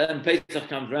every Pesach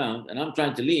comes around and I'm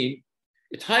trying to lean,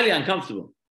 it's highly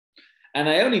uncomfortable. And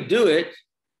I only do it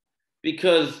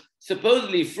because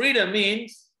supposedly freedom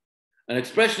means an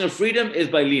expression of freedom is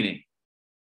by leaning.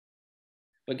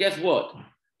 But guess what?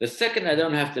 The second I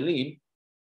don't have to lean,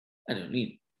 I don't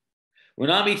lean. When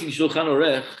I'm eating Shulchan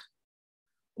Orech,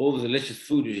 all the delicious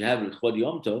food you have with Chod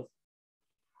Yom Tov,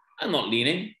 I'm not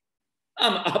leaning.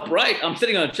 I'm upright. I'm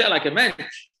sitting on a chair like a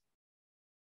mensch.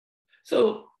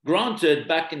 So granted,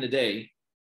 back in the day,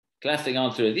 classic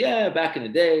answer is, yeah, back in the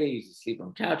day, you used to sleep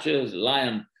on couches, lie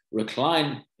on,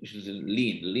 recline, which is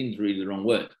lean. Lean is really the wrong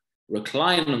word.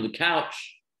 Recline on the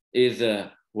couch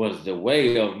was the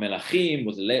way of melachim,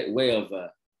 was the way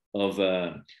of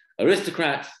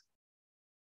aristocrats.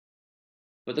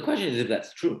 But the question is if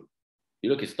that's true. You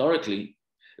look historically,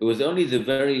 it was only the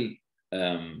very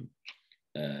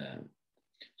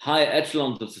high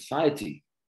echelons of society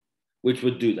which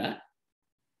would do that.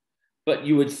 But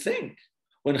you would think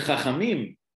when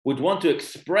Chachamim would want to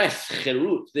express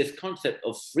cherut, this concept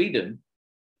of freedom,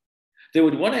 they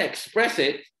would want to express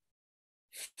it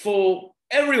for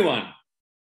everyone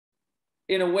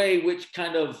in a way which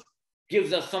kind of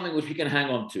gives us something which we can hang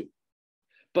on to.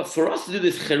 But for us to do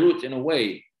this cherut in a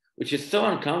way which is so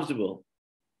uncomfortable,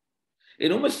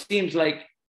 it almost seems like a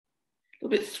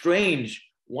little bit strange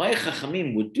why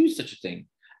Chachamim would do such a thing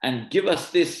and give us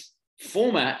this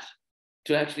format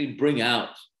to actually bring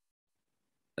out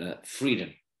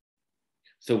freedom.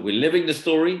 So we're living the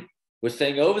story, we're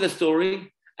saying over the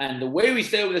story, and the way we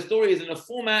say over the story is in a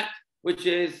format which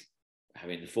is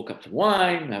having the 4 cups of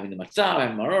wine, having the matzah,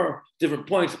 having maror, different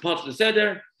points, parts of the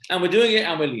seder, and we're doing it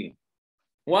and we're leaning.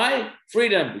 Why?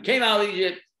 Freedom. We came out of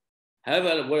Egypt.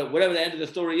 However, whatever the end of the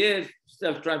story is, just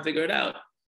have to try and figure it out.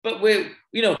 But we're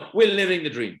living the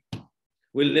dream.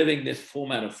 We're living this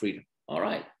format of freedom. All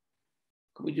right.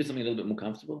 Can we do something a little bit more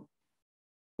comfortable?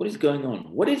 What is going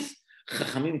on? What is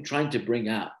Chachamim trying to bring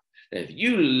out? That if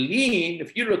you lean,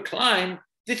 if you recline,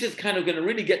 this is kind of going to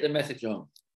really get the message home.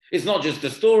 It's not just the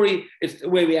story, it's the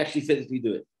way we actually physically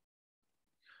do it.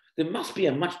 There must be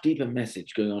a much deeper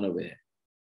message going on over here.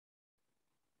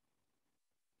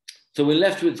 So we're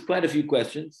left with quite a few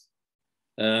questions.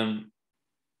 I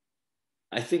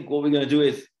think what we're going to do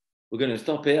is we're going to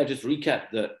stop here. I'll just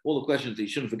recap all the questions that you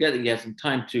shouldn't forget, that you have some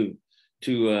time to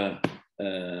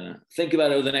think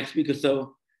about it over the next week or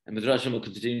so, and Midrash will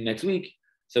continue next week.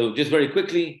 So just very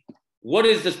quickly, what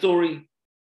is the story?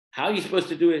 How are you supposed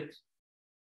to do it?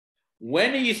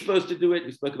 When are you supposed to do it?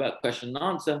 We spoke about question and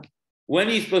answer. When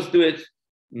are you supposed to do it?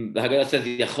 The Haggadah says,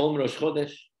 Yachol Rosh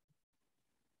Chodesh.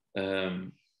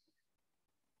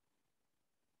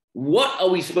 What are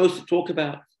we supposed to talk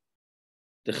about?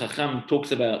 The Chacham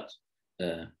talks about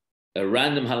a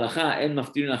random halacha, En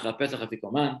maftirin acha Pesach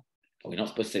afikoman. Are we not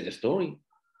supposed to say the story?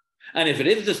 And if it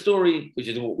is the story, which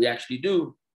is what we actually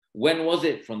do, when was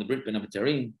it? From the Brit Ben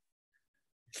Abitarim,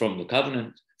 from the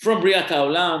covenant, from Briat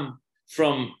HaOlam,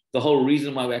 from the whole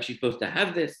reason why we're actually supposed to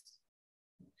have this,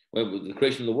 where with the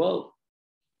creation of the world.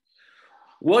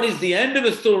 What is the end of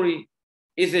the story?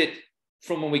 Is it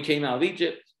from when we came out of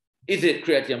Egypt? Is it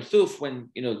Kriyat Yam Suf, when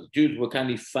the Jews were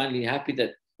finally happy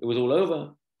that it was all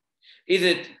over? Is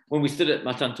it when we stood at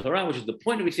Matan Torah, which is the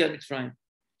point of Yetziat Mitzrayim?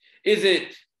 Is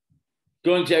it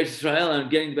going to Eretz Israel and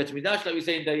getting the Bet Midrash, like we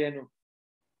say in Dayenu?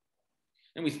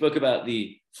 And we spoke about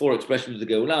the four expressions of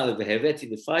the Geulah, the Veheveti,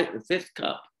 the fifth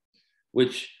cup,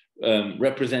 which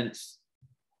represents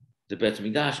the Bet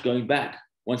HaMikdash going back.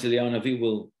 Once Eliyahu Navi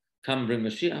will come and bring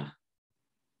Mashiach.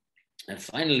 And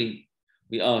finally,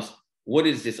 we asked, what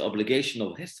is this obligation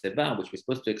of Heseba, which we're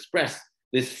supposed to express,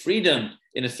 this freedom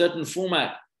in a certain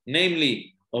format,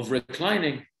 namely of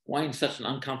reclining? Why in such an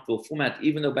uncomfortable format?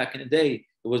 Even though back in the day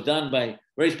it was done by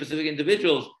very specific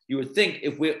individuals, you would think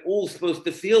if we're all supposed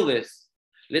to feel this,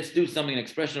 let's do something, an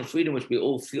expression of freedom which we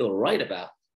all feel right about.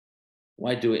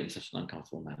 Why do it in such an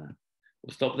uncomfortable manner?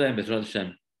 We'll stop there and Bezrat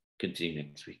Hashem continue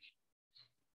next week.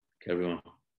 Okay, everyone.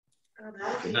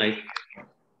 Good night.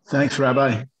 Thanks,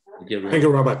 Rabbi. Thank you,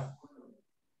 Rabbi.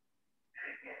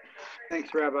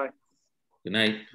 Thanks, Rabbi. Good night.